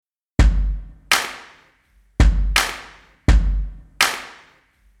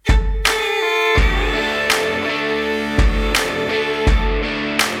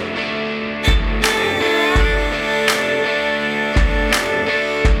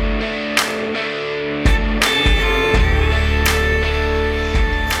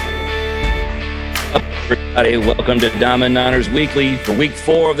Hey, welcome to Diamond Niners Weekly for week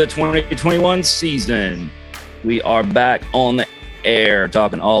 4 of the 2021 season. We are back on the air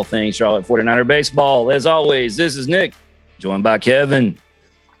talking all things Charlotte 49er baseball. As always, this is Nick, joined by Kevin.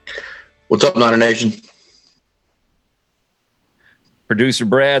 What's up, Niner Nation? Producer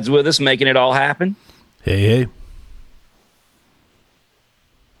Brad's with us, making it all happen. Hey.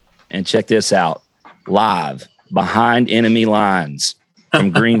 And check this out, live behind enemy lines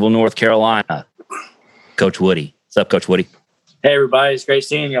from Greenville, North Carolina, Coach Woody. What's up, Coach Woody? Hey, everybody. It's great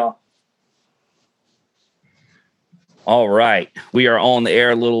seeing y'all. All right. We are on the air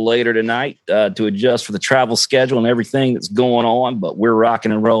a little later tonight to adjust for the travel schedule and everything that's going on, but we're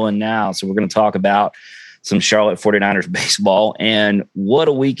rocking and rolling now. So we're going to talk about some Charlotte 49ers baseball, and what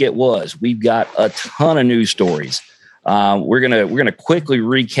a week it was. We've got a ton of news stories. We're gonna quickly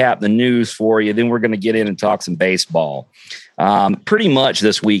recap the news for you. Then we're going to get in and talk some baseball. Pretty much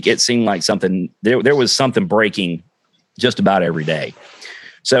this week, it seemed like there was something breaking just about every day.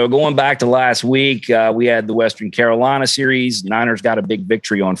 So going back to last week, we had the Western Carolina series. Niners got a big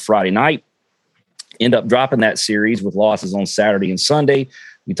victory on Friday night. End up dropping that series with losses on Saturday and Sunday.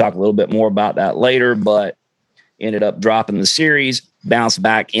 We talk a little bit more about that later, but ended up dropping the series, bounced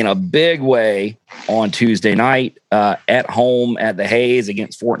back in a big way on Tuesday night at home at the Hayes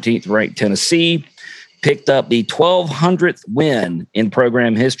against 14th ranked Tennessee. Picked up the 1,200th win in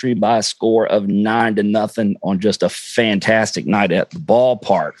program history by a score of 9-0 on just a fantastic night at the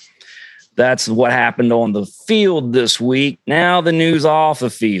ballpark. That's what happened on the field this week. Now the news off the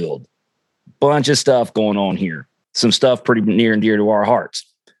field. Bunch of stuff going on here. Some stuff pretty near and dear to our hearts.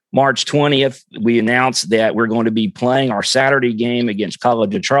 March 20th, we announced that we're going to be playing our Saturday game against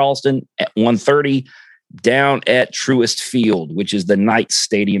College of Charleston at 1:30 down at Truist Field, which is the Knights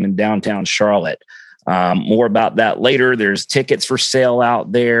Stadium in downtown Charlotte. More about that later. There's tickets for sale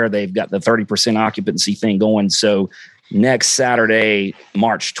out there. They've got the 30% occupancy thing going. So next Saturday,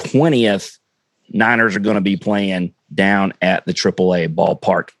 March 20th, Niners are going to be playing down at the AAA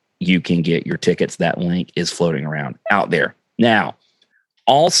ballpark. You can get your tickets. That link is floating around out there. Now,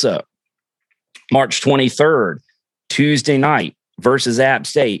 also, March 23rd, Tuesday night versus App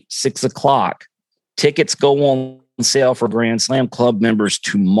State, 6 o'clock. Tickets go on sale for Grand Slam Club members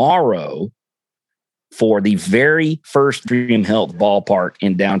tomorrow for the very first Dream Health ballpark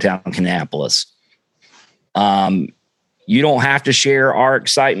in downtown Kannapolis. You don't have to share our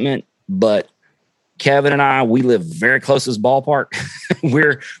excitement, but Kevin and I, we live very close to this ballpark.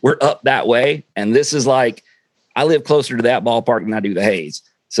 we're up that way. And this is like, I live closer to that ballpark than I do the Hayes.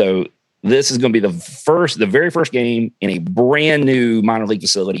 So this is going to be the very first game in a brand new minor league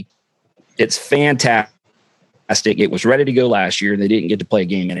facility. It's fantastic. It was ready to go last year. They didn't get to play a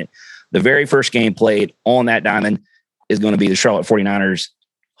game in it. The very first game played on that diamond is going to be the Charlotte 49ers,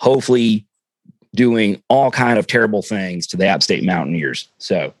 hopefully doing all kind of terrible things to the App State Mountaineers.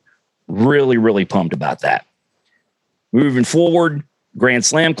 So really, really pumped about that. Moving forward, Grand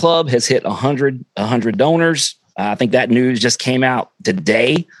Slam Club has hit 100 donors. I think that news just came out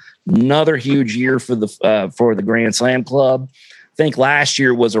today. Another huge year for the Grand Slam Club. I think last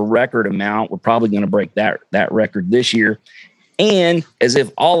year was a record amount. We're probably going to break that record this year. And as if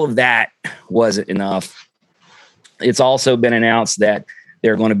all of that wasn't enough, it's also been announced that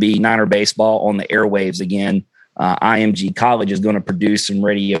they're going to be Niner baseball on the airwaves again. IMG College is going to produce some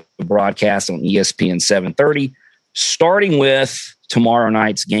radio broadcasts on ESPN 730, starting with tomorrow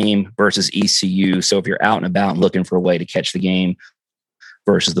night's game versus ECU. So if you're out and about and looking for a way to catch the game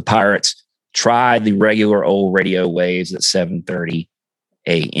versus the Pirates, try the regular old radio waves at 7:30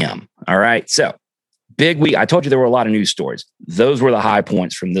 a.m. All right. So big week. I told you there were a lot of news stories. Those were the high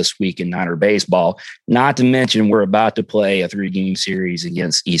points from this week in Niner baseball. Not to mention we're about to play a 3-game series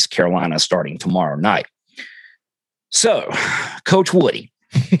against East Carolina starting tomorrow night. So, Coach Woody,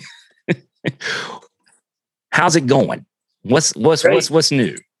 how's it going? What's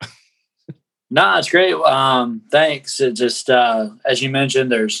new? Nah, it's great. Thanks. It just as you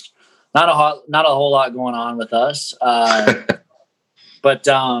mentioned, there's not a whole lot going on with us. But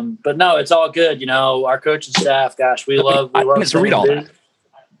no, it's all good. You know, our coaching staff, gosh, we love to read all that.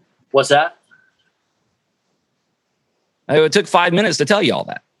 What's that? It took 5 minutes to tell you all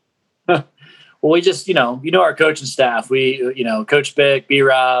that. Well, we just, our coaching staff. We, Coach Bick,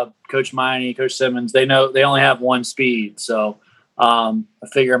 B-Rob, Coach Miney, Coach Simmons, they only have one speed. So I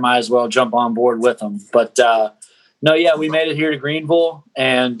figure I might as well jump on board with them. But we made it here to Greenville,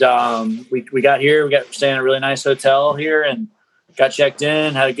 and we got here. We got staying in a really nice hotel here, and got checked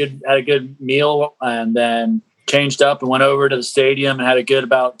in, had a good meal, and then changed up and went over to the stadium and had a good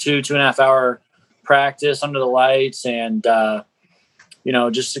about 2.5 hour practice under the lights, and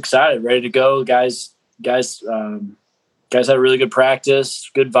just excited, ready to go. The guys had a really good practice,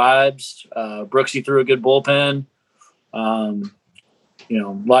 good vibes. Brooksy threw a good bullpen. A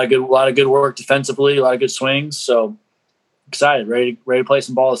lot of good work defensively, a lot of good swings. So excited, ready to play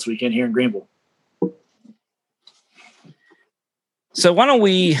some ball this weekend here in Greenville. So why don't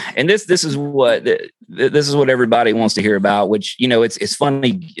we? And this is what everybody wants to hear about. Which it's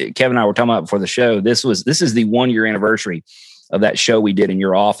funny. Kevin and I were talking about before the show. This is the 1 year anniversary of that show we did in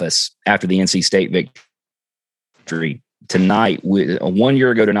your office after the NC State victory. Tonight, 1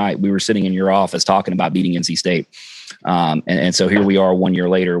 year ago tonight, we were sitting in your office talking about beating NC State. And so here we are 1 year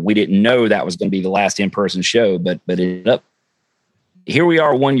later. We didn't know that was going to be the last in-person show, but it ended up. Here we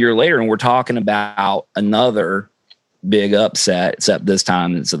are 1 year later, and we're talking about another big upset, except this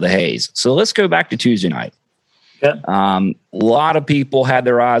time it's the Hayes. So let's go back to Tuesday night. Yeah. A lot of people had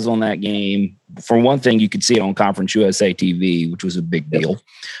their eyes on that game. For one thing, you could see it on Conference USA TV, which was a big deal.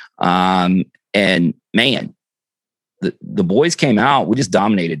 And man, the boys came out. We just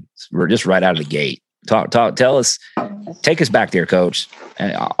dominated. We're just right out of the gate. Tell us, take us back there, Coach.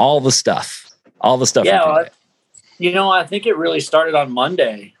 All the stuff. Yeah, I think it really started on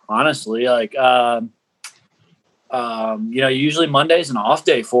Monday. Honestly, usually Monday's an off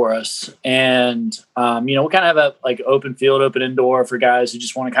day for us, and we kind of have a open field, open indoor for guys who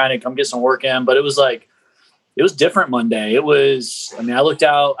just want to kind of come get some work in. But it was different Monday. It was. I looked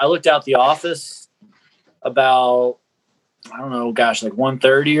out the office about, I don't know,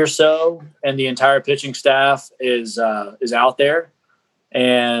 1:30 or so, and the entire pitching staff is out there,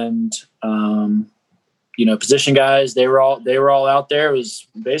 and position guys, they were all out there. It was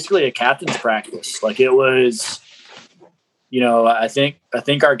basically a captain's practice. It was, I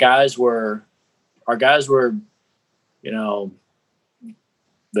think our guys were,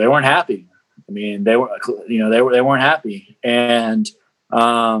 they weren't happy. They weren't happy, and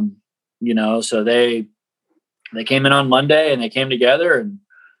so they came in on Monday and they came together, and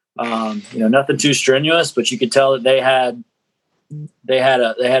nothing too strenuous, but you could tell that they had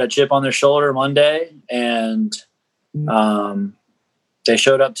a chip on their shoulder Monday, and they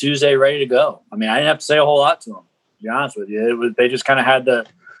showed up Tuesday ready to go. I didn't have to say a whole lot to them, to be honest with you. They just kind of had the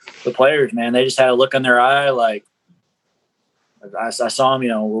players, man. They just had a look in their eye. I saw them,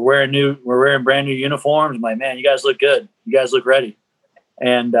 we're wearing brand new uniforms. I'm like, man, you guys look good. You guys look ready.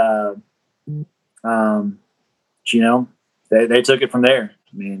 And, they took it from there.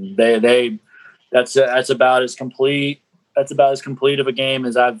 That's about as complete of a game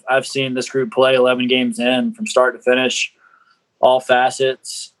as I've seen this group play 11 games in, from start to finish, all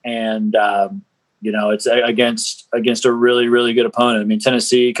facets. And, it's against a really, really good opponent.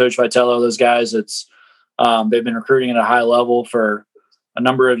 Tennessee, Coach Vitello, those guys, they've been recruiting at a high level for a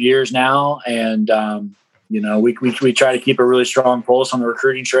number of years now. And, we try to keep a really strong pulse on the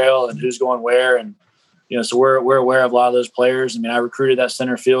recruiting trail and who's going where. And, so we're aware of a lot of those players. I recruited that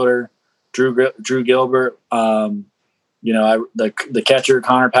center fielder, Drew Gilbert, the catcher,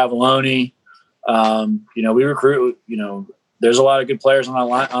 Connor Pavoloni. We recruit, there's a lot of good players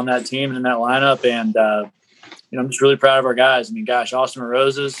on that team and in that lineup. And, I'm just really proud of our guys. Austin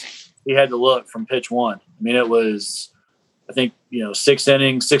Roses, he had to look from pitch one. It was, I think, 6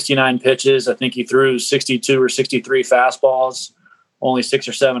 innings, 69 pitches. I think he threw 62 or 63 fastballs, only 6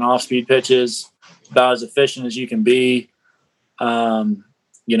 or 7 off-speed pitches, about as efficient as you can be.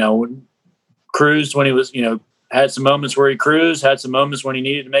 Cruised when he was, had some moments where he cruised, had some moments when he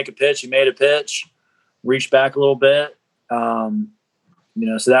needed to make a pitch. He made a pitch, reached back a little bit. So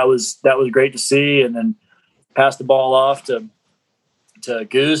that was great to see. And then passed the ball off to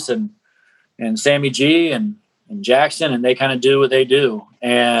Goose and Sammy G and Jackson, and they kind of do what they do.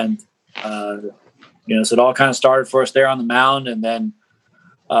 And, so it all kind of started for us there on the mound. And then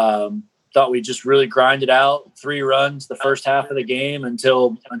thought we just really grinded out 3 runs the first half of the game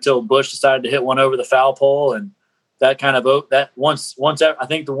until Bush decided to hit one over the foul pole. And that kind of once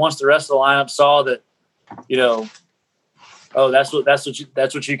the rest of the lineup saw that,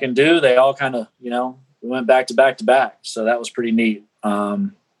 that's what you can do. They all kind of, we went back to back. So that was pretty neat.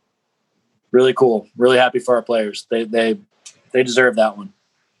 Really cool. Really happy for our players. They deserve that one.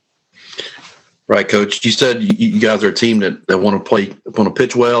 Right, Coach. You said you guys are a team that want to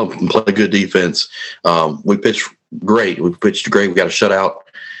pitch well and play good defense. We pitched great. We pitched great. We got a shutout.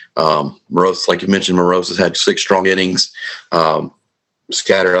 Morosis, like you mentioned, Morosis had 6 strong innings. I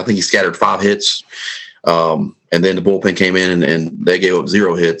think he scattered 5 hits. And then the bullpen came in and they gave up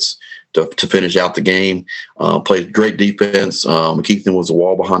 0 hits to finish out the game. Played great defense. Keithan was a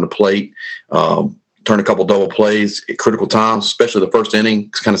wall behind the plate. Turned a couple double plays at critical times, especially the first inning.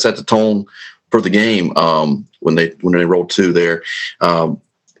 Kind of set the tone for the game when they rolled 2 there. And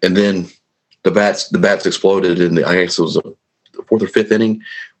then the bats exploded in I guess it was the 4th or 5th inning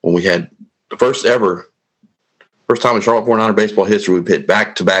when we had the first time in Charlotte 49er baseball history we hit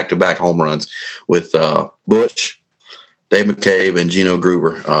back-to-back home runs with Butch, Dave McCabe, and Gino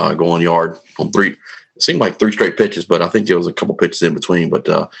Gruber going yard on 3. It seemed like 3 straight pitches, but I think there was a couple pitches in between. But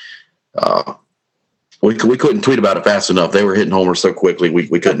we couldn't tweet about it fast enough. They were hitting homers so quickly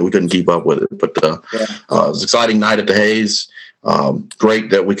we couldn't keep up with it. But it was an exciting night at the Hayes. Great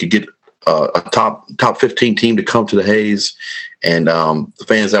that we could get a top 15 team to come to the Hayes, and the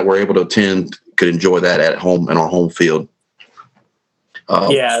fans that were able to attend could enjoy that at home in our home field.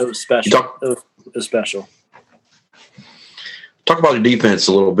 It was special. It was special. Talk about your defense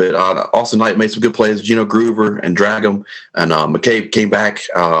a little bit. Austin Knight made some good plays. Gino Gruber and Dragum, and McCabe came back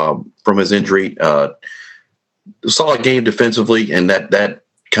from his injury. Solid game defensively, and that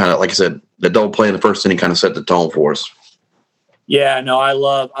kind of, like I said, the double play in the first inning kind of set the tone for us. Yeah, no, I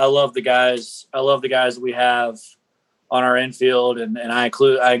love the guys. I love the guys that we have on our infield, and I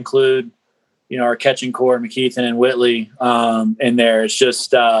include our catching core, McKeithen and Whitley, in there. It's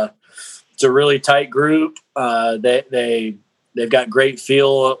just it's a really tight group. They've got great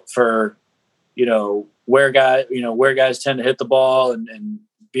feel for where guys tend to hit the ball, and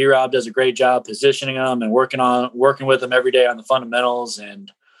B-Rob does a great job positioning them and working with them every day on the fundamentals. And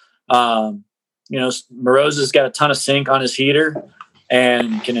Moroza's got a ton of sink on his heater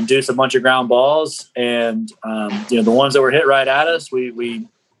and can induce a bunch of ground balls. And the ones that were hit right at us, we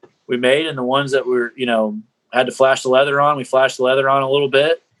made, and the ones that were had to flash the leather on, we flashed the leather on a little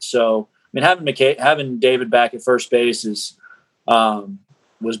bit. So having David back at first base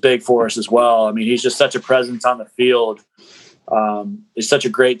was big for us as well. I mean, he's just such a presence on the field. He's such a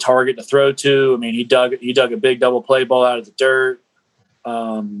great target to throw to. I mean, he dug a big double play ball out of the dirt.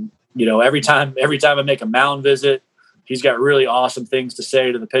 Every time I make a mound visit, he's got really awesome things to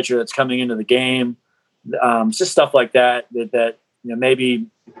say to the pitcher that's coming into the game. It's just stuff like that maybe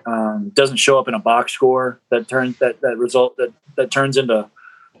doesn't show up in a box score that turns into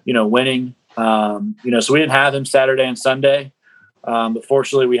winning. So we didn't have him Saturday and Sunday, but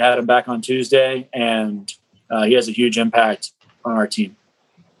fortunately we had him back on Tuesday, and he has a huge impact on our team.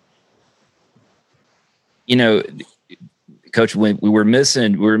 Coach, we were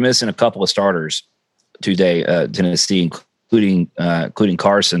missing a couple of starters today, Tennessee, including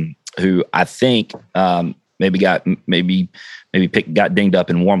Carson, who I think maybe got dinged up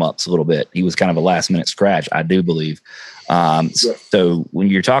in warmups a little bit. He was kind of a last minute scratch, I do believe. So when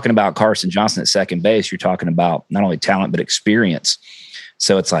you're talking about Carson Johnson at second base, you're talking about not only talent but experience.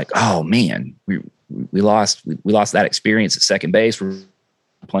 So it's like, oh man, we lost that experience at second base. We're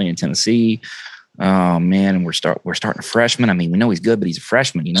playing in Tennessee. Oh man, and we're starting a freshman. I mean, we know he's good, but he's a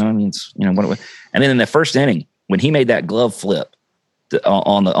freshman. And then in the first inning, when he made that glove flip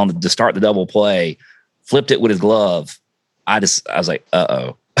to start the double play, flipped it with his glove, I was like,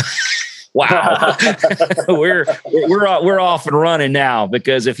 uh-oh. Wow. we're off and running now,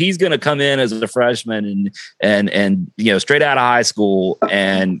 because if he's going to come in as a freshman and straight out of high school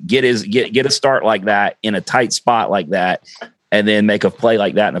and get a start like that in a tight spot like that, and then make a play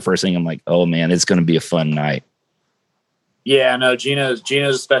like that in the first inning, I'm like, oh man, it's going to be a fun night. Yeah, no, Gino's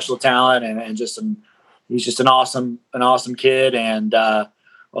a special talent, and he's just an awesome kid, and I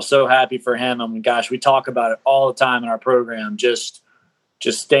was so happy for him. I mean, gosh, we talk about it all the time in our program, just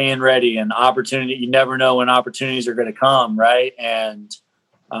staying ready and opportunity. You never know when opportunities are going to come, right? And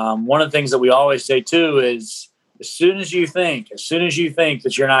one of the things that we always say too is, as soon as you think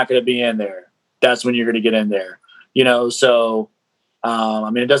that you're not going to be in there, that's when you're going to get in there. So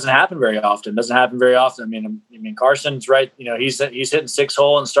it doesn't happen very often. I mean, Carson's right. He's hitting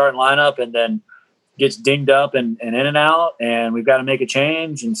 6-hole in the starting lineup, and then gets dinged up and in and out, and we've got to make a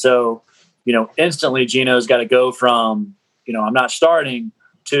change. And so, instantly Gino's got to go from, I'm not starting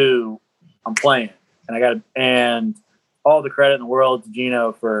to I'm playing, and all the credit in the world to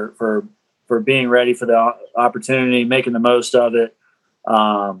Gino for being ready for the opportunity, making the most of it.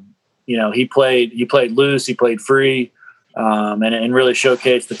 He played loose, he played free, and really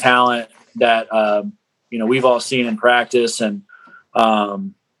showcased the talent that, we've all seen in practice and,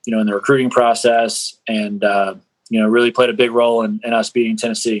 in the recruiting process, and, really played a big role in us beating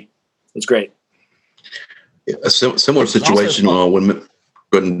Tennessee. It's great. A similar situation when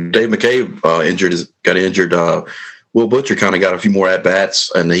Dave McCabe got injured. Will Butcher kind of got a few more at bats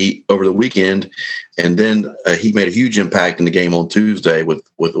over the weekend, and then he made a huge impact in the game on Tuesday with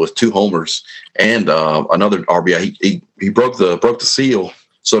 2 homers and another RBI. He broke the seal,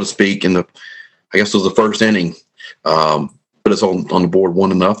 so to speak, in I guess it was the first inning. Put us on the board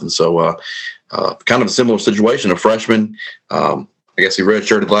 1-0. So kind of a similar situation. A freshman, I guess he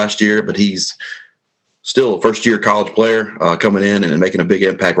redshirted last year, but he's still a first-year college player coming in and making a big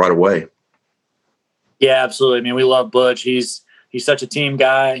impact right away. Yeah, absolutely. I mean, we love Butch. He's such a team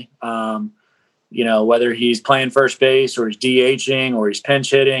guy. Whether he's playing first base or he's DHing or he's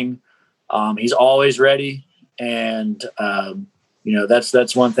pinch hitting, he's always ready. And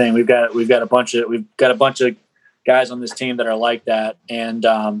that's one thing. We've got a bunch of guys on this team that are like that. And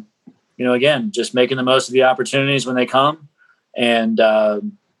again, just making the most of the opportunities when they come, and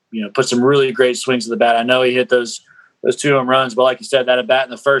put some really great swings to the bat. I know he hit those 2 home runs, but like you said, that at bat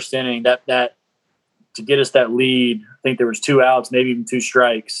in the first inning, that to get us that lead, I think there was 2 outs, maybe even 2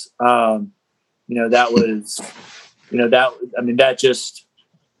 strikes. That just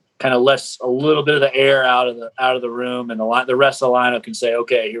kind of lets a little bit of the air out of the room, and the rest of the lineup can say,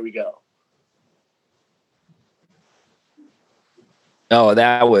 okay, here we go. Oh,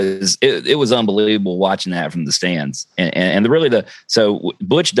 it was unbelievable watching that from the stands. So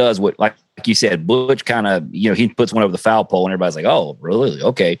Butch does what, like you said, Butch kind of, he puts one over the foul pole and everybody's like, oh, really?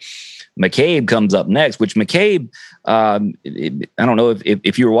 Okay. McCabe comes up next, which McCabe, I don't know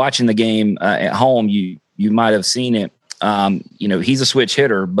if you were watching the game at home, you might have seen it. He's a switch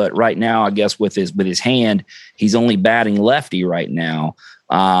hitter, but right now, I guess with his hand, he's only batting lefty right now.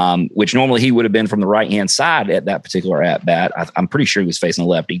 Which normally he would have been from the right-hand side at that particular at-bat. I'm pretty sure he was facing a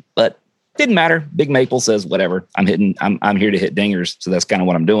lefty, but didn't matter. Big Maple says, whatever, I'm here to hit dingers. So that's kind of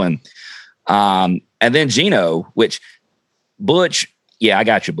what I'm doing. And then Gino, which Butch, yeah, I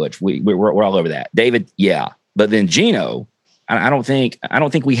got you, Butch. We're all over that. David, yeah. But then Gino, I don't think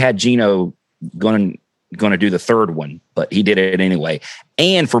we had Gino going to do the third one, but he did it anyway.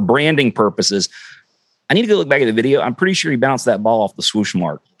 And for branding purposes, I need to go look back at the video. I'm pretty sure he bounced that ball off the swoosh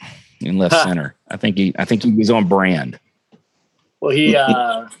mark in left center. I think he was on brand. Well, he,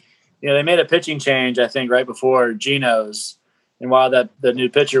 they made a pitching change, I think, right before Gino's. And while the new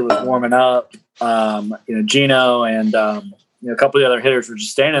pitcher was warming up, Gino and a couple of the other hitters were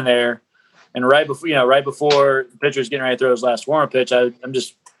just standing there. And right before the pitcher was getting ready to throw his last warm-up pitch, I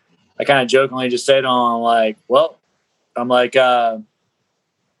kind of jokingly just said to him, I'm like,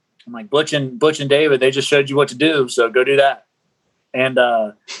 Butch and David, they just showed you what to do, so go do that. And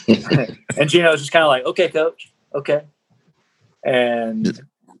and Gino was just kind of like, okay, coach, okay. And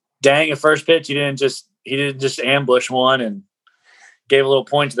dang, at first pitch, he didn't just ambush one and gave a little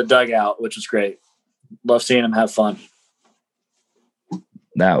point to the dugout, which was great. Love seeing him have fun.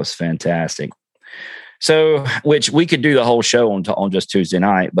 That was fantastic. So, which we could do the whole show on just Tuesday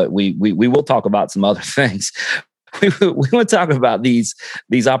night, but we will talk about some other things. We want to talk about these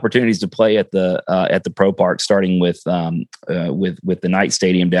opportunities to play at the Pro Park, starting with the Knight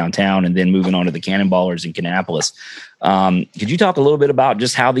Stadium downtown, and then moving on to the Cannonballers in Kannapolis. Could you talk a little bit about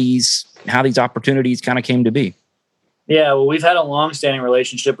just how these opportunities kind of came to be? Yeah, well, we've had a long-standing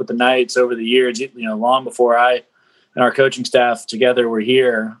relationship with the Knights over the years. Long before I and our coaching staff together were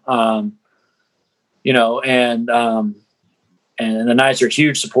here. And the Knights are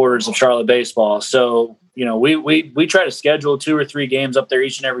huge supporters of Charlotte baseball. So, we try to schedule 2 or 3 games up there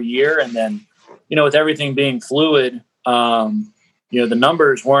each and every year. And then, with everything being fluid, the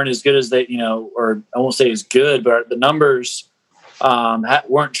numbers weren't as good as they, or I won't say as good, but the numbers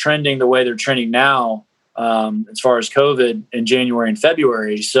weren't trending the way they're trending now as far as COVID in January and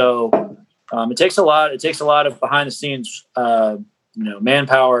February. So it takes a lot of behind the scenes,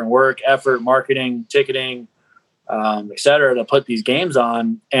 manpower and work, effort, marketing, ticketing, et cetera, to put these games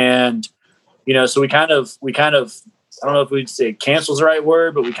on. And, so we kind of, I don't know if we'd say cancel's the right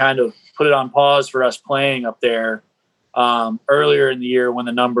word, but we kind of put it on pause for us playing up there earlier in the year when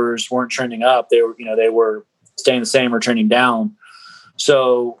the numbers weren't trending up. They were staying the same or trending down.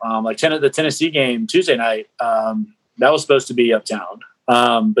 So the Tennessee game Tuesday night, that was supposed to be uptown.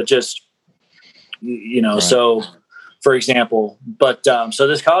 But just, right. So for example, so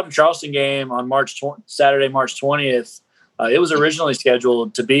this College of Charleston game on Saturday, March 20th, it was originally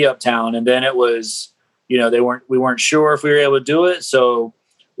scheduled to be uptown, and then it was, we weren't sure if we were able to do it. So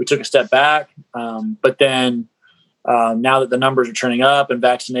we took a step back. But then now that the numbers are trending up and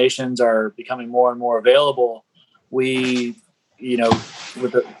vaccinations are becoming more and more available, we,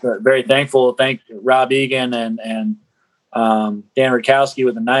 very thankful, thank Rob Egan and Dan Rutkowski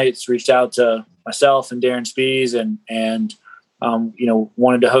with the Knights reached out to myself and Darren Spies and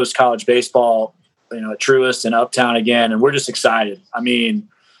wanted to host college baseball, at Truist and Uptown again. And we're just excited. I mean,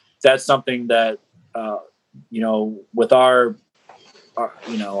 that's something that, with our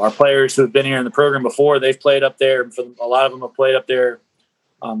players who have been here in the program before, they've played up there. A lot of them have played up there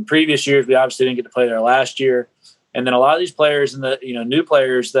previous years. We obviously didn't get to play there last year. And then a lot of these players and the new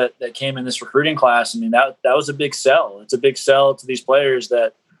players that came in this recruiting class, I mean, that was a big sell. It's a big sell to these players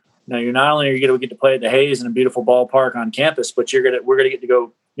that you're not only going to get to play at the Hayes in a beautiful ballpark on campus, but we're going to get to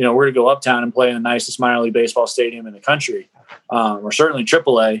go. We're going to go uptown and play in the nicest minor league baseball stadium in the country, or certainly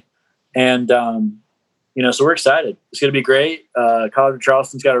AAA. And so we're excited. It's going to be great. College of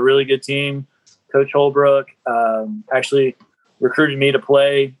Charleston's got a really good team. Coach Holbrook actually recruited me to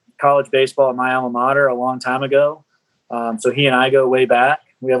play college baseball at my alma mater a long time ago. So he and I go way back.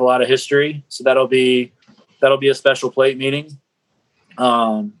 We have a lot of history. So that'll be a special plate meeting,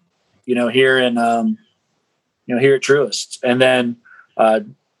 here in, here at Truist. And then,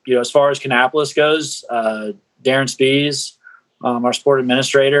 as far as Kannapolis goes, Darren Spees, our sport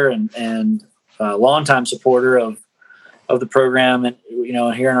administrator and longtime supporter of the program, and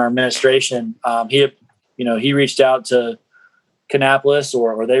here in our administration, he reached out to Kannapolis,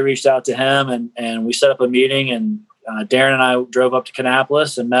 or they reached out to him, and we set up a meeting. And Darren and I drove up to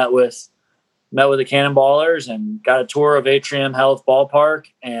Kannapolis and met with the Cannonballers and got a tour of Atrium Health Ballpark.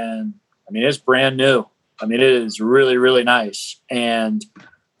 And I mean, it's brand new. I mean, it is really, really nice. And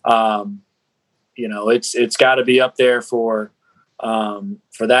it's got to be up there for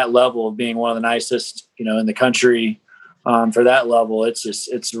that level of being one of the nicest, in the country. For that level,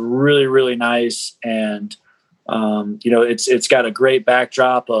 it's really, really nice. And, it's got a great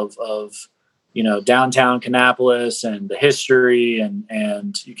backdrop of downtown Kannapolis and the history,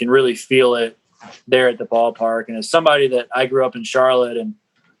 and you can really feel it there at the ballpark. And as somebody that I grew up in Charlotte and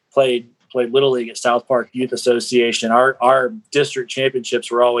played Little League at South Park Youth Association, our district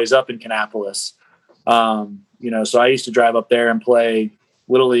championships were always up in Kannapolis. So I used to drive up there and play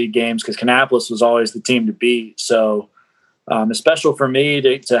Little League games because Kannapolis was always the team to beat. So it's special for me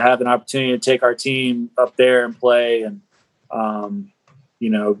to have an opportunity to take our team up there and play. And,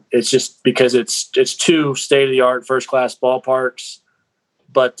 it's just because it's two state-of-the-art first-class ballparks,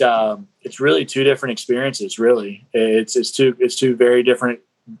 but it's really two different experiences, really. It's two very different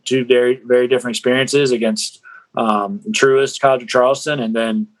experiences against Truist, College of Charleston, and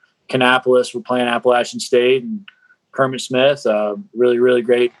then Kannapolis. We're playing Appalachian State and Kermit Smith, really, really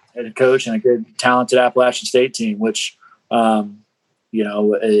great head coach and a good, talented Appalachian State team, which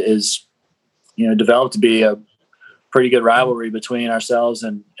is developed to be a pretty good rivalry between ourselves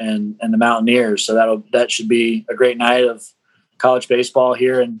and the Mountaineers. So that should be a great night of college baseball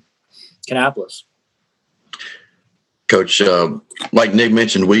here in Kannapolis. Coach, like Nick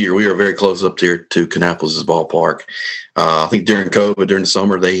mentioned, we are very close up here to Kannapolis' ballpark. I think during COVID, during the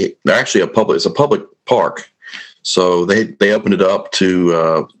summer, they're actually it's a public park. So they opened it up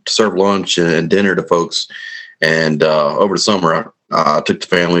to serve lunch and dinner to folks. And over the summer, I took the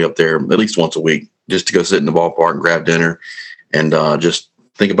family up there at least once a week just to go sit in the ballpark and grab dinner and just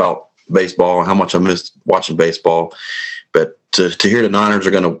think about baseball and how much I missed watching baseball. But to hear the Niners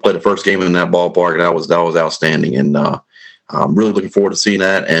are going to play the first game in that ballpark, that was outstanding. And I'm really looking forward to seeing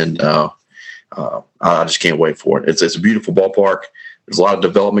that. And I just can't wait for it. It's a beautiful ballpark. There's a lot of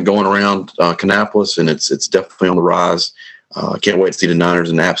development going around Kannapolis, and it's definitely on the rise. I can't wait to see the Niners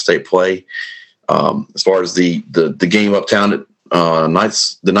and App State play. As far as the game uptown at the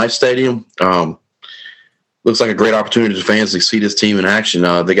Knights Stadium, looks like a great opportunity for fans to see this team in action.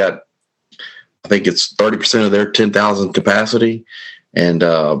 They got, I think it's 30% of their 10,000 capacity, and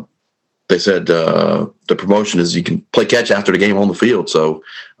they said the promotion is you can play catch after the game on the field. So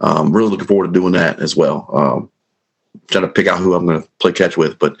I'm really looking forward to doing that as well. Trying to pick out who I'm going to play catch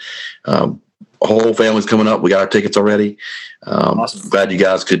with, but a whole family's coming up. We got our tickets already. Awesome. Glad you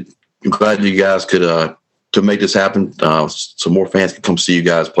guys could to make this happen. So more fans can come see you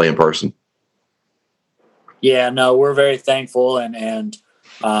guys play in person. Yeah, no, we're very thankful. And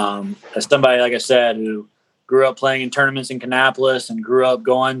as somebody, like I said, who grew up playing in tournaments in Kannapolis and grew up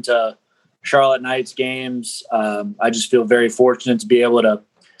going to Charlotte Knights games, I just feel very fortunate to be able to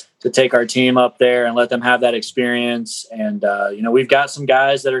take our team up there and let them have that experience. And, we've got some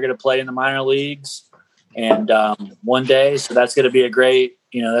guys that are going to play in the minor leagues and one day. So that's going to be a great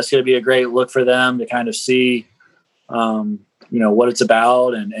look for them to kind of see, what it's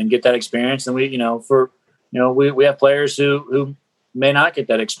about and get that experience. And we have players who may not get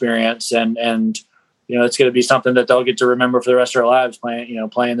that experience and it's going to be something that they'll get to remember for the rest of their lives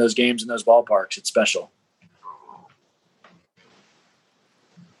playing those games in those ballparks. It's special.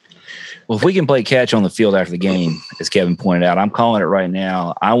 Well, if we can play catch on the field after the game, as Kevin pointed out, I'm calling it right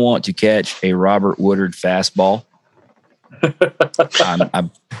now. I want to catch a Robert Woodard fastball.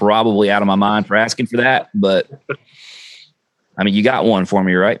 I'm probably out of my mind for asking for that, but I mean, you got one for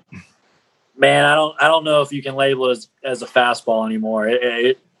me, right? Man, I don't know if you can label it as a fastball anymore.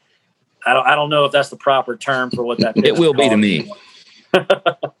 I don't know if that's the proper term for what that pitch it will be to me.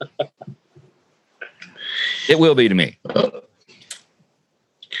 It will be to me.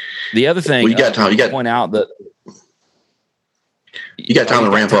 The other thing, you got time. You got point out that you got time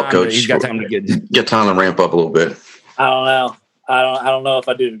to ramp up, Coach. He's got time to get time to ramp up a little bit. I don't know. I don't know if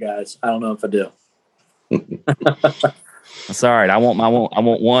I do, guys. I don't know if I do. That's all right. I want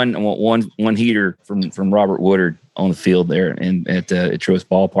one heater from Robert Woodard on the field there and at Truist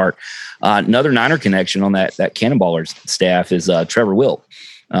Ballpark. Another Niner connection on that Cannonballers staff is Trevor Wilt.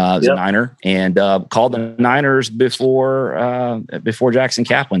 A Niner and called the Niners before Jackson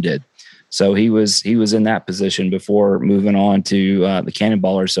Kaplan did. So he was in that position before moving on to the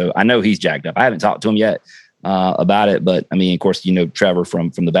Cannonballers. So I know he's jacked up. I haven't talked to him yet about it, but I mean, of course, Trevor from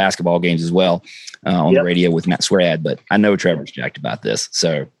the basketball games as well on the radio with Matt Swrad. But I know Trevor's jacked about this.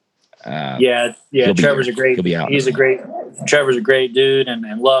 So Trevor's a great. Trevor's a great dude,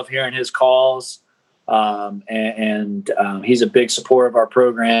 and love hearing his calls. And he's a big supporter of our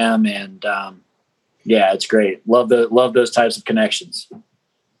program, and it's great. Love those types of connections.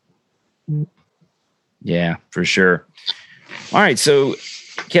 Yeah, for sure. All right, so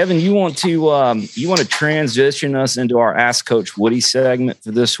Kevin, you want to transition us into our Ask Coach Woody segment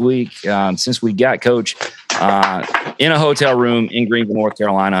for this week, since we got Coach in a hotel room in Greenville, North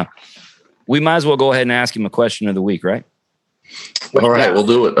Carolina. We might as well go ahead and ask him a question of the week, right? All right, we'll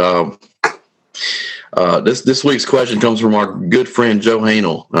do it. This week's question comes from our good friend Joe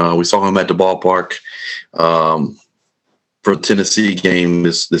Hanel. We saw him at the ballpark for a Tennessee game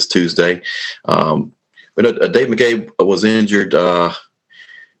this Tuesday. But Dave McCabe was injured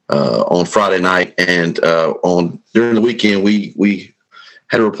on Friday night, and during the weekend we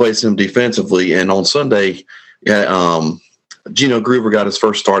had to replace him defensively. And on Sunday, Gino Gruber got his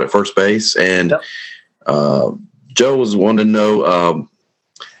first start at first base, and Joe was wanting to know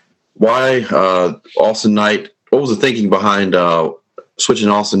why Austin Knight. What was the thinking behind switching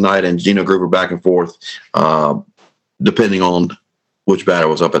Austin Knight and Gino Gruber back and forth, depending on which batter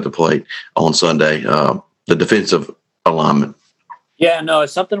was up at the plate on Sunday, the defensive alignment? Yeah, no,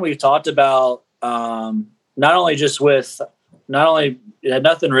 it's something we've talked about. Not only it had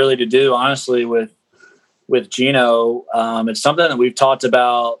nothing really to do, honestly, with Gino. It's something that we've talked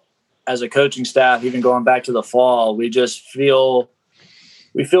about as a coaching staff, even going back to the fall. We feel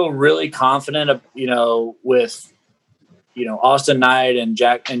really confident, with Austin Knight and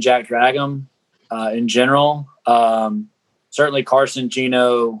Jack Dragum in general. Certainly Carson,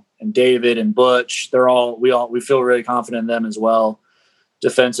 Gino, and David and Butch. We feel really confident in them as well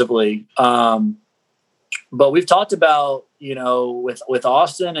defensively. But we've talked about, with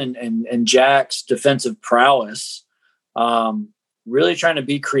Austin and Jack's defensive prowess, really trying to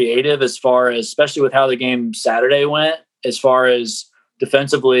be creative as far as, especially with how the game Saturday went, as far as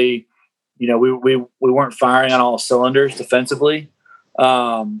defensively, we weren't firing on all cylinders defensively.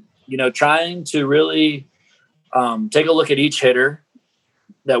 Trying to really take a look at each hitter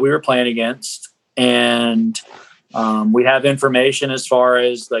that we were playing against, and we have information as far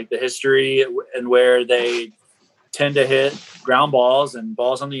as like the history and where they tend to hit ground balls and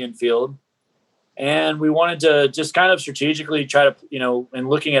balls on the infield. And we wanted to just kind of strategically try to, and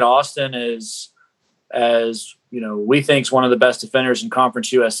looking at Austin as we think is one of the best defenders in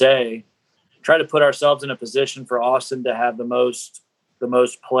Conference USA, try to put ourselves in a position for Austin to have the most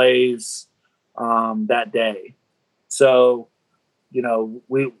plays that day. So,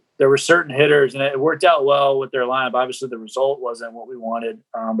 there were certain hitters, and it worked out well with their lineup. Obviously, the result wasn't what we wanted,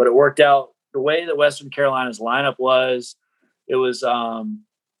 but it worked out the way that Western Carolina's lineup was. It was,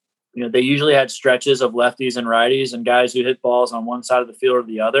 they usually had stretches of lefties and righties and guys who hit balls on one side of the field or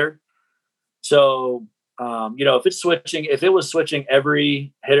the other. So, if it was switching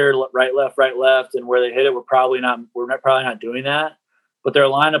every hitter right, left, and where they hit it, we're probably not doing that. But their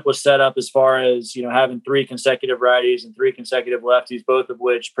lineup was set up as far as, having 3 consecutive righties and 3 consecutive lefties, both of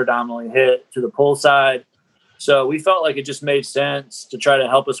which predominantly hit to the pull side. So we felt like it just made sense to try to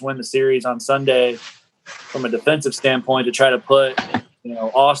help us win the series on Sunday from a defensive standpoint, to try to put,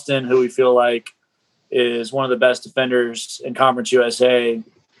 Austin, who we feel like is one of the best defenders in Conference USA,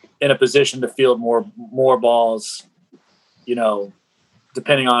 in a position to field more balls,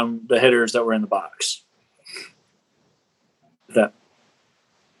 depending on the hitters that were in the box.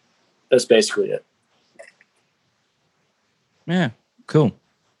 That's basically it. Yeah, cool.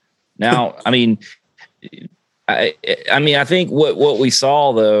 Now, I think what we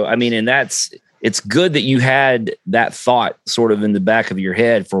saw though, and it's good that you had that thought sort of in the back of your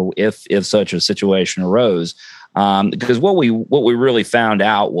head for if such a situation arose. Because what we really found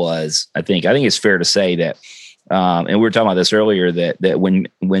out was, I think it's fair to say that and we were talking about this earlier, that when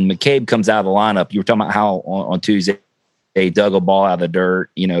McCabe comes out of the lineup, you were talking about how on Tuesday they dug a ball out of the dirt,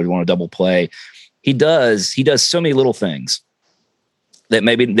 you know, to want to double play. He does so many little things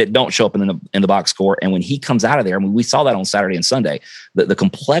that don't show up in the box score. And when he comes out of there, I mean, we saw that on Saturday and Sunday, the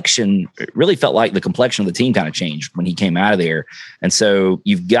complexion, it really felt like the complexion of the team kind of changed when he came out of there. And so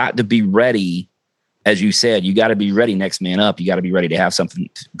you've got to be ready. As you said, you got to be ready next man up. You got to be ready to have something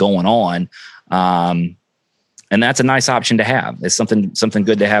going on. And that's a nice option to have. It's something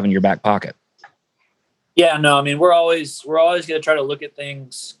good to have in your back pocket. Yeah, no, I mean, we're always going to try to look at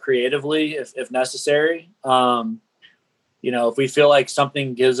things creatively if necessary. You know, if we feel like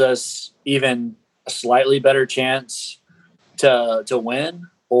something gives us even a slightly better chance to win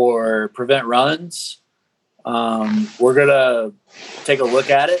or prevent runs, we're going to take a look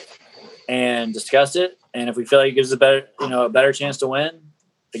at it and discuss it. And if we feel like it gives us a better chance to win,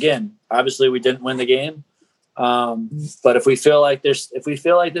 again, obviously we didn't win the game. But if we feel like anything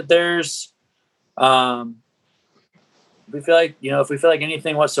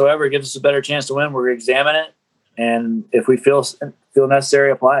whatsoever gives us a better chance to win, we're going to examine it. And if we feel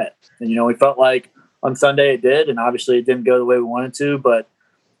necessary, apply it. And, you know, we felt like on Sunday it did, and obviously it didn't go the way we wanted to, but,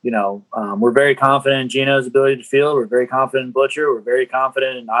 you know, we're very confident in Gino's ability to field. We're very confident in Butcher. We're very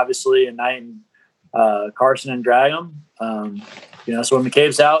confident in Knight and Carson and Dragum. You know, so when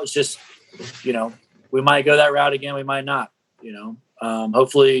McCabe's out, it's just, you know, we might go that route again. We might not, you know.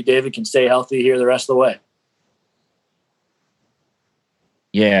 Hopefully David can stay healthy here the rest of the way.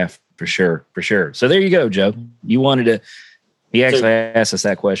 Yeah, for sure. So there you go, Joe. He actually asked us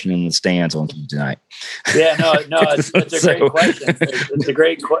that question in the stands on tonight. Yeah, no, it's a great question. It's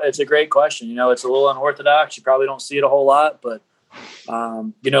a great question. You know, it's a little unorthodox. You probably don't see it a whole lot, but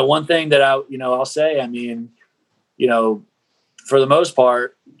you know, one thing that I'll say, I mean, you know, for the most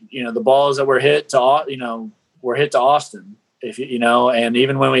part, you know, the balls that were hit to Austin. If you know, and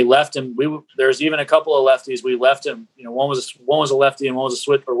even when we left him, there's even a couple of lefties we left him. You know, one was a lefty and one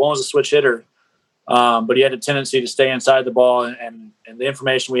was a switch hitter. But he had a tendency to stay inside the ball, and the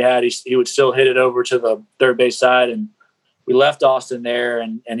information we had, he would still hit it over to the third base side, and we left Austin there,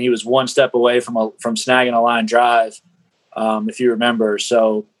 and he was one step away from snagging a line drive, if you remember.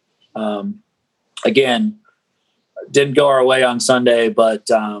 So, again, didn't go our way on Sunday, but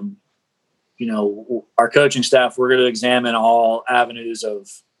you know, our coaching staff, we're going to examine all avenues of,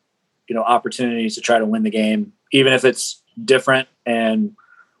 you know, opportunities to try to win the game, even if it's different and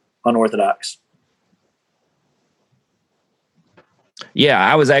unorthodox. Yeah,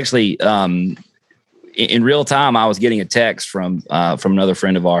 I was actually in real time. I was getting a text from another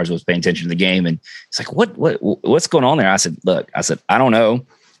friend of ours who was paying attention to the game, and it's like, what's going on there? I said, I don't know.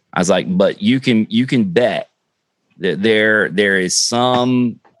 I was like, but you can bet that there is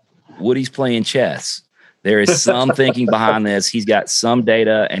some Woody's playing chess. There is some thinking behind this. He's got some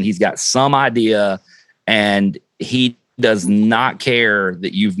data and he's got some idea, and he does not care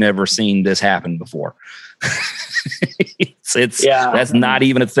that you've never seen this happen before. That's not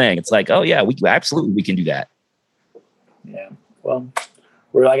even a thing. It's like, oh yeah, we can do that. Yeah. Well,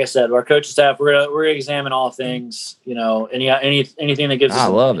 we're, like I said, our coaching staff, we're gonna examine all things, you know, anything that gives us. I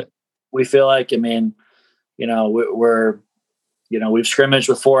love it. We feel like, I mean, you know, we're you know, we've scrimmaged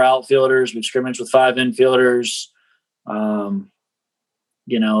with 4 outfielders, we've scrimmaged with 5 infielders.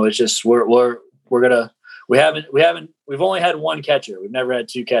 You know, it's just we've only had 1 catcher. We've never had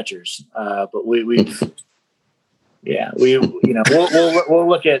 2 catchers. But we'll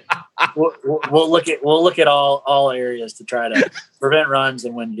look at all areas to try to prevent runs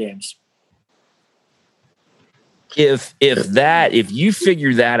and win games. If you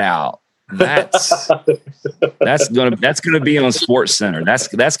figure that out, that's gonna be on Sports Center. That's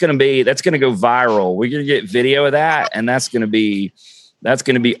gonna go viral. We're gonna get video of that, and that's gonna be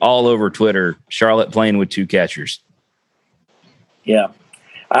all over Twitter. Charlotte playing with 2 catchers. Yeah,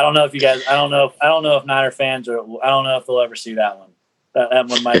 I don't know if Niner fans I don't know if they'll ever see that one. That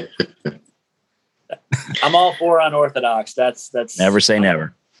one might. I'm all for unorthodox. That's never say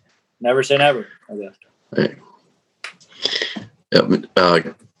never. Never say never, I guess.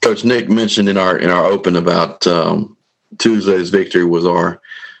 Coach Nick mentioned in our open about Tuesday's victory was our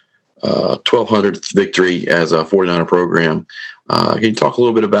 1200th victory as a 49er program. Can you talk a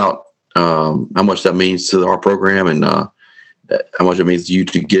little bit about how much that means to our program and how much it means to you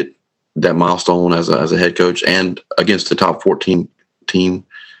to get that milestone as a head coach and against the top 14 team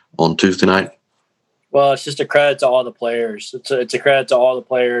on Tuesday night? Well, it's just a credit to all the players. It's a credit to all the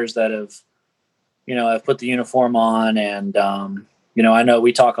players that have put the uniform on. And, I know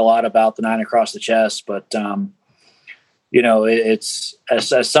we talk a lot about the 9 across the chest, but, it's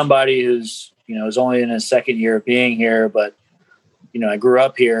as somebody who's, is only in his second year of being here, but I grew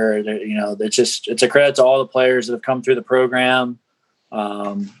up here. It's a credit to all the players that have come through the program.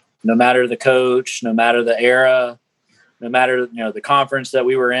 No matter the coach, no matter the era, no matter the conference that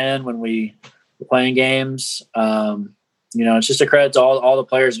we were in when we were playing games. It's just a credit to all the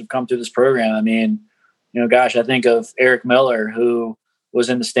players that have come through this program. I mean, I think of Eric Miller, who was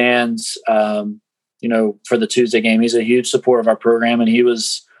in the stands, for the Tuesday game. He's a huge supporter of our program, and he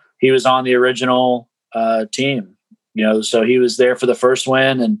was on the original team. So he was there for the first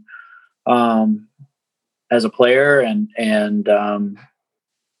win, and as a player, and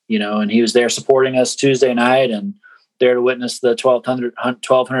he was there supporting us Tuesday night, and there to witness the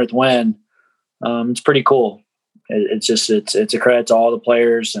 1200th win. It's pretty cool. It's a credit to all the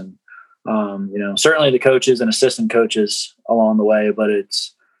players, and certainly the coaches and assistant coaches along the way. But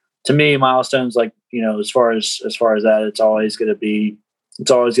it's, to me, milestones like as far as that, it's always going to be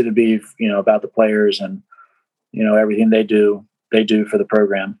about the players and everything they do for the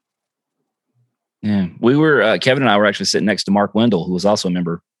program. Yeah, we were Kevin and I were actually sitting next to Mark Wendell, who was also a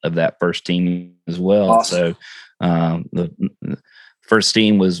member of that first team as well. Awesome. So the first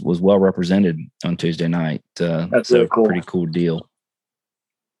team was well represented on Tuesday night. That's really cool. Pretty cool deal.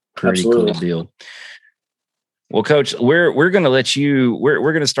 Absolutely. Cool deal. Well, Coach, we're going to let you. We're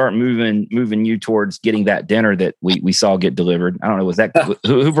going to start moving you towards getting that dinner that we saw get delivered. I don't know. Was that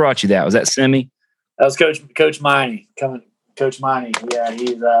who brought you that? Was that Simi? That was Coach Miney coming. Coach Miney. Yeah,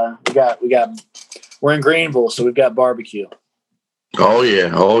 he's we're in Greenville, so we've got barbecue. Oh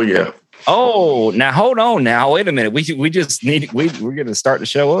yeah. Oh, now hold on. Now wait a minute. We're going to start the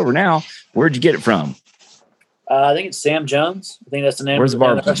show over now. Where'd you get it from? I think it's Sam Jones. I think that's the name. Where's of the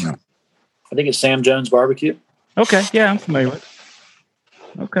the barbecue? I think it's Sam Jones Barbecue. Okay, yeah, I'm familiar with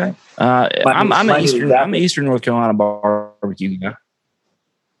it. Okay, I'm an Eastern North Carolina barbecue guy.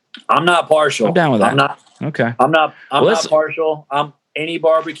 I'm not partial. I'm down with that. I'm not. Okay. I'm not partial. I'm any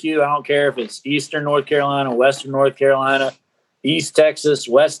barbecue. I don't care if it's Eastern North Carolina, Western North Carolina, East Texas,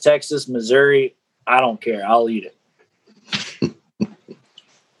 West Texas, Missouri. I don't care. I'll eat it.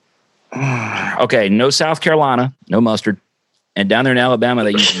 Okay, no South Carolina, no mustard. And down there in Alabama,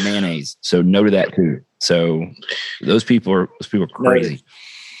 they use mayonnaise. So no to that too. So those people are crazy.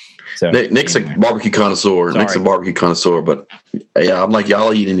 So Nick's a barbecue connoisseur. Sorry. Nick's a barbecue connoisseur, but yeah, I'm like,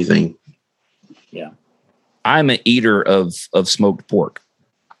 y'all eat anything. Yeah. I'm an eater of smoked pork.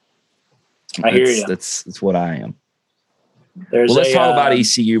 I hear you. That's what I am. Let's talk about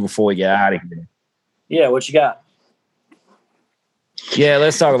ECU before we get out of here. Yeah, what you got? Yeah,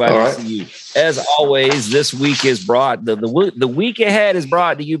 let's talk about All ECU. As always, this week is brought the week ahead is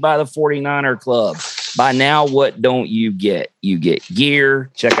brought to you by the 49er Club. By now, what don't you get? You get gear.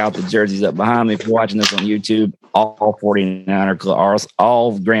 Check out the jerseys up behind me if you're watching this on YouTube. All 49er Club,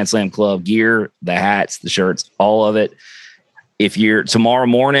 all Grand Slam Club gear, the hats, the shirts, all of it. If you're tomorrow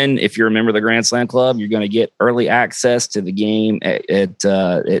morning, if you're a member of the Grand Slam Club, you're going to get early access to the game at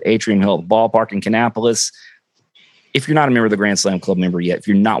Atrium Health Ballpark in Kannapolis. If you're not a member of the Grand Slam Club member yet, if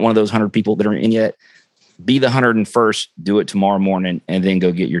you're not one of those 100 people that are in yet, be the 101st, do it tomorrow morning, and then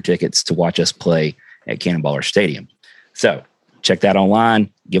go get your tickets to watch us play at Cannonballer Stadium. So check that online.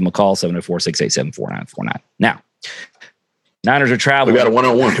 Give them a call, 704-687-4949. Now, Niners are traveling. We got a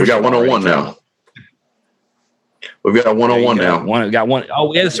 101. We got 101 now. We've got a 101 now. We got one.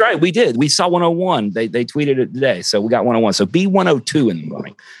 Oh, yeah, that's right. We did. We saw 101. They tweeted it today. So we got 101. So be 102 in the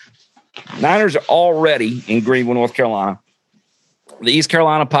morning. Niners are already in Greenville, North Carolina. The East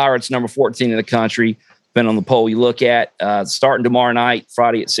Carolina Pirates, number 14 in the country, depending on the poll you look at, starting tomorrow night,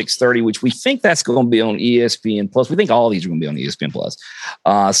 Friday at 6:30, which we think that's going to be on ESPN Plus. We think all of these are going to be on ESPN Plus.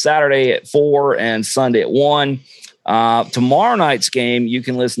 Saturday at 4 and Sunday at 1. Tomorrow night's game, you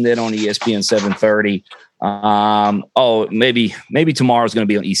can listen to it on ESPN 7:30. Maybe tomorrow's going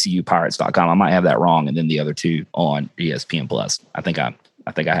to be on ECUPirates.com. I might have that wrong, and then the other two on ESPN Plus. I think I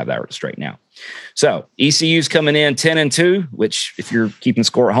have that straight now. So ECU's coming in 10-2, which if you're keeping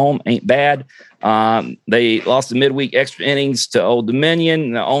score at home, ain't bad. They lost the midweek extra innings to Old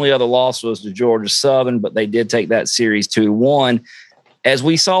Dominion. The only other loss was to Georgia Southern, but they did take that series 2-1. As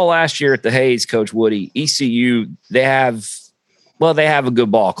we saw last year at the Hayes, Coach Woody, ECU, they have a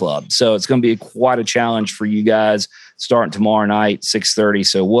good ball club. So it's going to be quite a challenge for you guys starting tomorrow night, 6:30.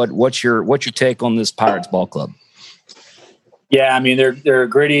 So what's your take on this Pirates ball club? Yeah, I mean they're a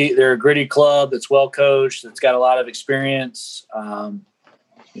gritty club that's well coached, that's got a lot of experience.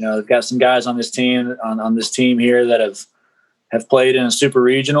 They've got some guys on this team here that have played in a super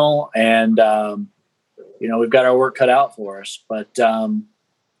regional, and we've got our work cut out for us. But I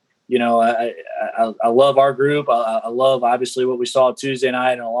love our group. I love obviously what we saw Tuesday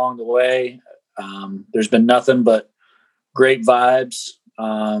night and along the way. There's been nothing but great vibes,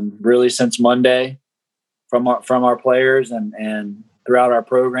 really since Monday from our players and throughout our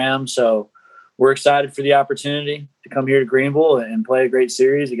program. So we're excited for the opportunity to come here to Greenville and play a great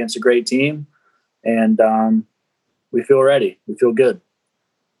series against a great team. And we feel ready. We feel good.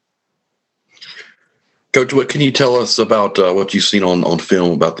 Coach, what can you tell us about what you've seen on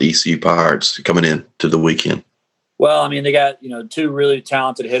film about the ECU Pirates coming in to the weekend? Well, I mean, they got, two really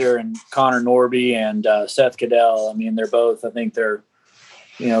talented hitter and Connor Norby and Seth Cadell. I mean, they're both, I think they're,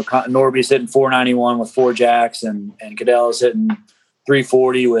 Norby's hitting 491 with 4 jacks and Cadell is hitting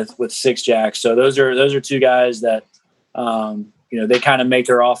 340 with 6 jacks. So those are two guys that, they kind of make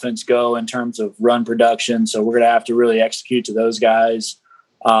their offense go in terms of run production. So we're going to have to really execute to those guys.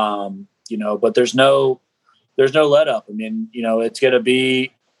 But there's no let up. I mean, it's going to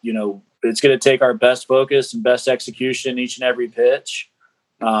be, it's going to take our best focus and best execution each and every pitch.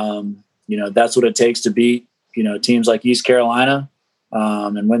 That's what it takes to beat, teams like East Carolina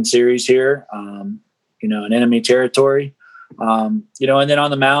and win series here, in enemy territory. And then on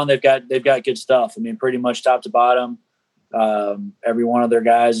the mound, they've got good stuff. I mean, pretty much top to bottom, every one of their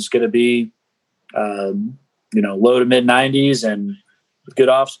guys is going to be, low to mid 90s and with good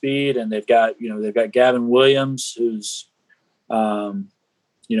off speed. And they've got Gavin Williams, who's upper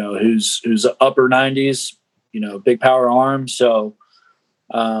 90s, big power arm. So,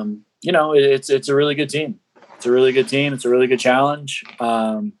 it's a really good team. It's a really good team. It's a really good challenge.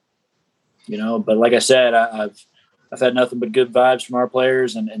 But like I said, I've had nothing but good vibes from our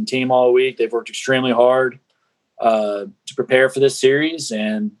players and team all week. They've worked extremely hard to prepare for this series,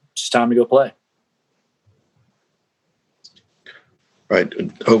 and it's time to go play. Right.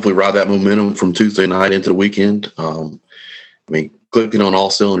 Hopefully ride that momentum from Tuesday night into the weekend. Clicking on all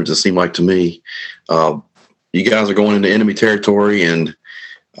cylinders, it seemed like to me. You guys are going into enemy territory, and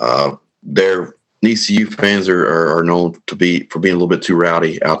their ECU fans are known for being a little bit too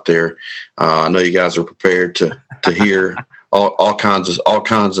rowdy out there. I know you guys are prepared to hear all kinds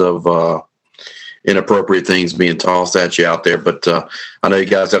of inappropriate things being tossed at you out there, but I know you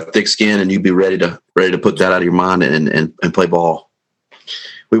guys have thick skin, and you'd be ready to put that out of your mind and play ball.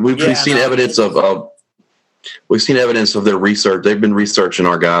 We've seen evidence of. We've seen evidence of their research. They've been researching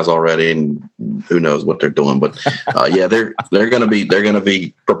our guys already, and who knows what they're doing. But they're going to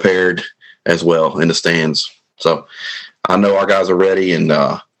be prepared as well in the stands. So I know our guys are ready, and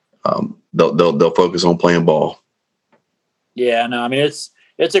they'll focus on playing ball. Yeah, no, I mean it's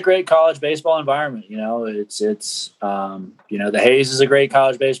a great college baseball environment. It's the Hayes is a great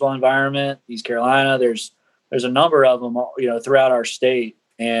college baseball environment. East Carolina, there's a number of them, throughout our state,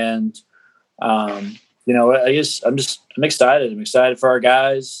 and I'm excited. I'm excited for our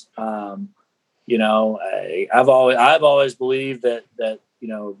guys. I've always believed that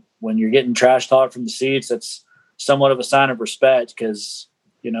when you're getting trash talk from the seats, that's somewhat of a sign of respect, because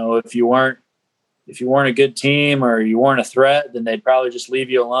if you weren't a good team or you weren't a threat, then they'd probably just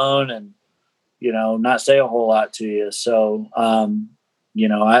leave you alone and not say a whole lot to you. So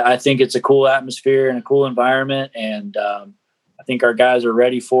I think it's a cool atmosphere and a cool environment, and I think our guys are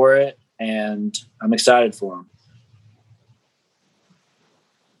ready for it, and I'm excited for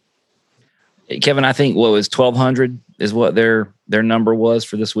them. Kevin, I think what was 1,200 is what their number was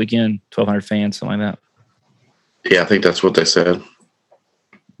for this weekend. 1,200 fans, something like that. Yeah, I think that's what they said.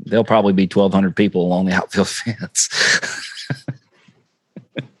 There'll probably be 1,200 people along the outfield fence.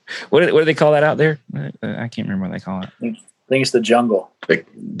 What do they call that out there? I can't remember what they call it. I think it's the jungle.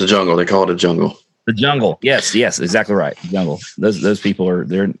 The jungle. They call it a jungle. The jungle. Yes, exactly right. The jungle. Those people are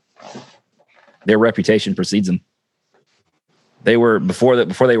their reputation precedes them. They were before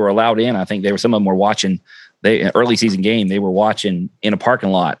they were allowed in. I think some of them were watching. Early season game. They were watching in a parking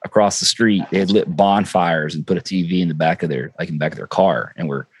lot across the street. They had lit bonfires and put a TV in the back of their car, and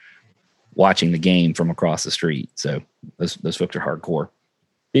were watching the game from across the street. So those folks are hardcore.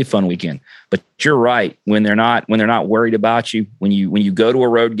 Be a fun weekend. But you're right. When they're not worried about you, when you go to a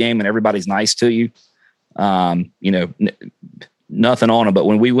road game and everybody's nice to you, nothing on them. But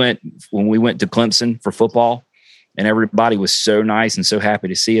when we went to Clemson for football, and everybody was so nice and so happy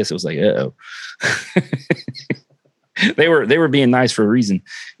to see us, it was like, uh-oh. They were being nice for a reason.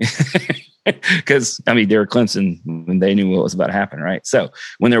 Because they were Clemson when they knew what was about to happen, right? So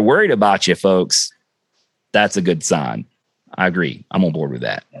when they're worried about you, folks, that's a good sign. I agree. I'm on board with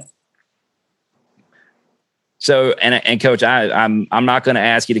that. So, and Coach, I'm not going to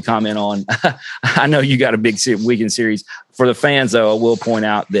ask you to comment on. I know you got a big weekend series for the fans, though. I will point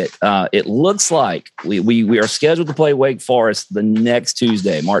out that it looks like we are scheduled to play Wake Forest the next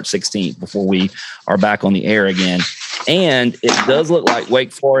Tuesday, March 16th, before we are back on the air again. And it does look like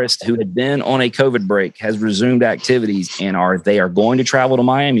Wake Forest, who had been on a COVID break, has resumed activities, and they are going to travel to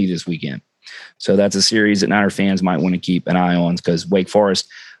Miami this weekend. So that's a series that Niner fans might want to keep an eye on, because Wake Forest,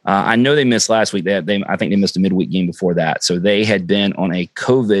 I know they missed last week. I think they missed a midweek game before that. So they had been on a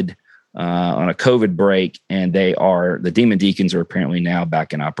COVID break, and the Demon Deacons are apparently now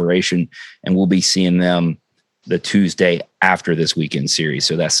back in operation, and we'll be seeing them the Tuesday after this weekend series.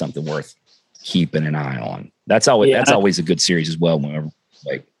 So that's something worth keeping an eye on. That's always a good series as well.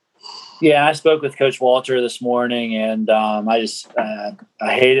 Yeah, I spoke with Coach Walter this morning, and I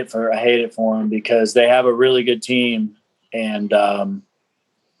hate it for him, because they have a really good team, and I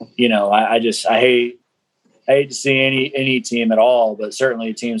hate to see any team at all, but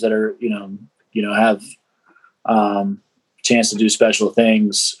certainly teams that are have chance to do special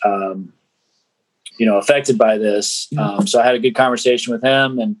things affected by this. So I had a good conversation with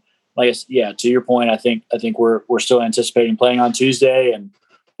him, and to your point, I think we're still anticipating playing on Tuesday, and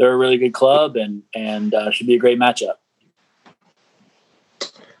they're a really good club, and should be a great matchup.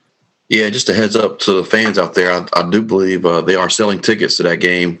 Yeah, just a heads up to the fans out there. I do believe they are selling tickets to that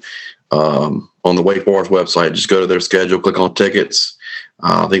game on the Wake Forest website. Just go to their schedule, click on tickets.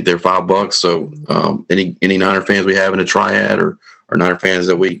 I think they're $5. So any Niner fans we have in the Triad, or Niner fans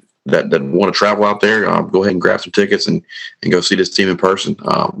that want to travel out there, go ahead and grab some tickets and go see this team in person.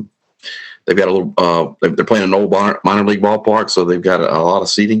 They've got a little. They're playing an old minor league ballpark, so they've got a lot of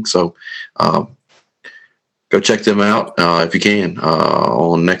seating. So go check them out if you can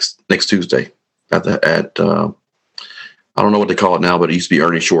on next Tuesday at I don't know what they call it now, but it used to be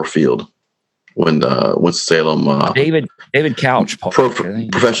Ernie Shore Field when Winston-Salem David Couch Park,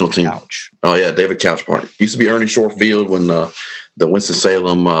 professional team. Couch. Oh yeah, David Couch Park. It used to be Ernie Shore Field when the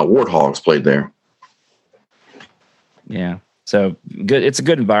Winston-Salem Warthogs played there. Yeah. So good. It's a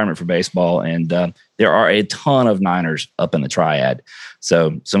good environment for baseball, and there are a ton of Niners up in the Triad.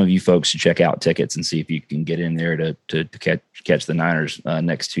 So some of you folks should check out tickets and see if you can get in there to catch the Niners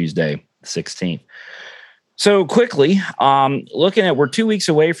next Tuesday, the 16th. So quickly, looking at, we're 2 weeks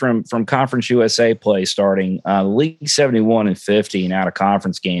away from Conference USA play starting. League 71 and 50 and out of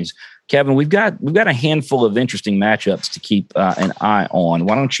conference games. Kevin, we've got a handful of interesting matchups to keep an eye on.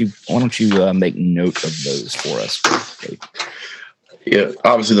 Why don't you make note of those for us? Yeah,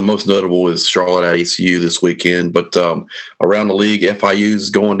 obviously the most notable is Charlotte at ECU this weekend, but around the league, FIU is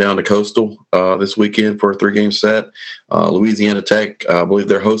going down to Coastal this weekend for a 3-game set. Louisiana Tech, I believe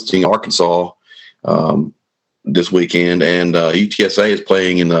they're hosting Arkansas this weekend, and UTSA is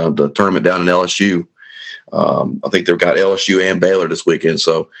playing in the tournament down in LSU. I think they've got LSU and Baylor this weekend,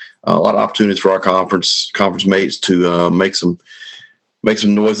 so a lot of opportunities for our conference mates to make some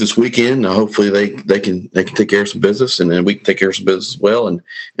noise this weekend. Hopefully they can take care of some business, and then we can take care of some business as well, and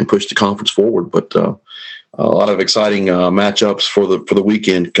push the conference forward. But a lot of exciting matchups for the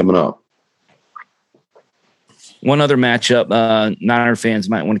weekend coming up. One other matchup Niner fans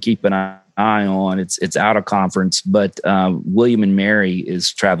might want to keep an eye on. It's out of conference, but William and Mary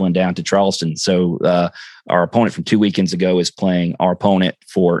is traveling down to Charleston. So our opponent from 2 weekends ago is playing our opponent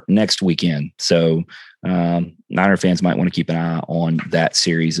for next weekend. So Niner fans might want to keep an eye on that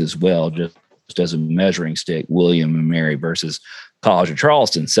series as well, just as a measuring stick, William and Mary versus College of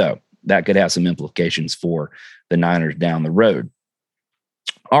Charleston. So that could have some implications for the Niners down the road.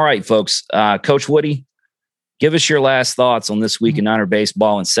 All right, folks. Coach Woody, give us your last thoughts on this week in Niner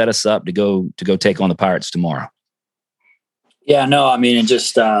baseball and set us up to go take on the Pirates tomorrow. Yeah, no, I mean,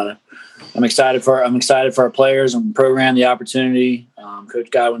 I'm excited for our players and program, the opportunity.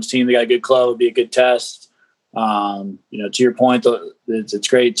 Coach Godwin's team, they got a good club, it'll be a good test. To your point, it's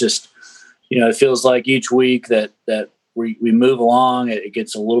great. Just, it feels like each week that we move along, it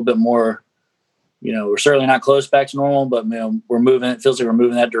gets a little bit more, we're certainly not close back to normal, but we're moving. It feels like we're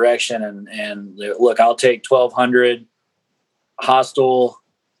moving that direction. And look, I'll take 1,200 hostile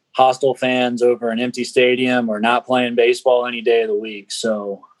fans over an empty stadium or not playing baseball any day of the week.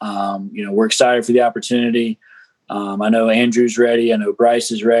 So, we're excited for the opportunity. I know Andrew's ready. I know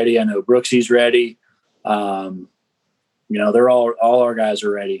Bryce is ready. I know Brooksy's ready. They're all our guys are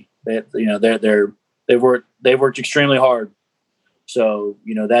ready. They've worked extremely hard. So,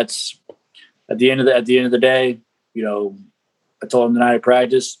 that's at the end of the day, I told them tonight at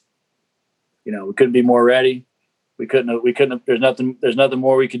practice, we couldn't be more ready. We couldn't, there's nothing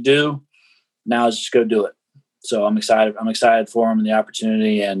more we could do. Now let's just go do it. So I'm excited for them and the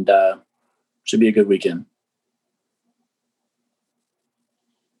opportunity, and should be a good weekend.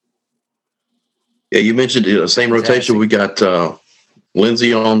 Yeah, you mentioned the same rotation. We got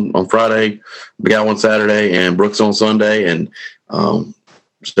Lindsay on Friday, we got one Saturday, and Brooks on Sunday, and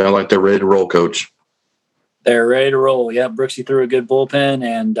sound like they're ready to roll, Coach. They're ready to roll. Yeah, Brooksy threw a good bullpen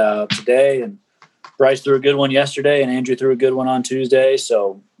and today, and Bryce threw a good one yesterday, and Andrew threw a good one on Tuesday.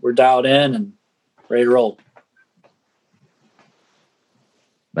 So we're dialed in and ready to roll.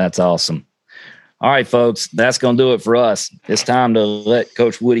 That's awesome. All right, folks, that's going to do it for us. It's time to let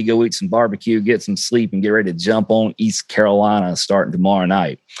Coach Woody go eat some barbecue, get some sleep, and get ready to jump on East Carolina starting tomorrow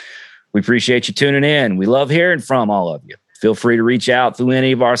night. We appreciate you tuning in. We love hearing from all of you. Feel free to reach out through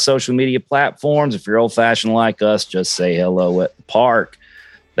any of our social media platforms. If you're old-fashioned like us, just say hello at the park.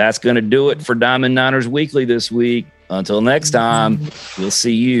 That's going to do it for Diamond Niners Weekly this week. Until next time, we'll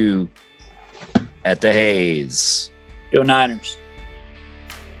see you at the Hays. Go Niners.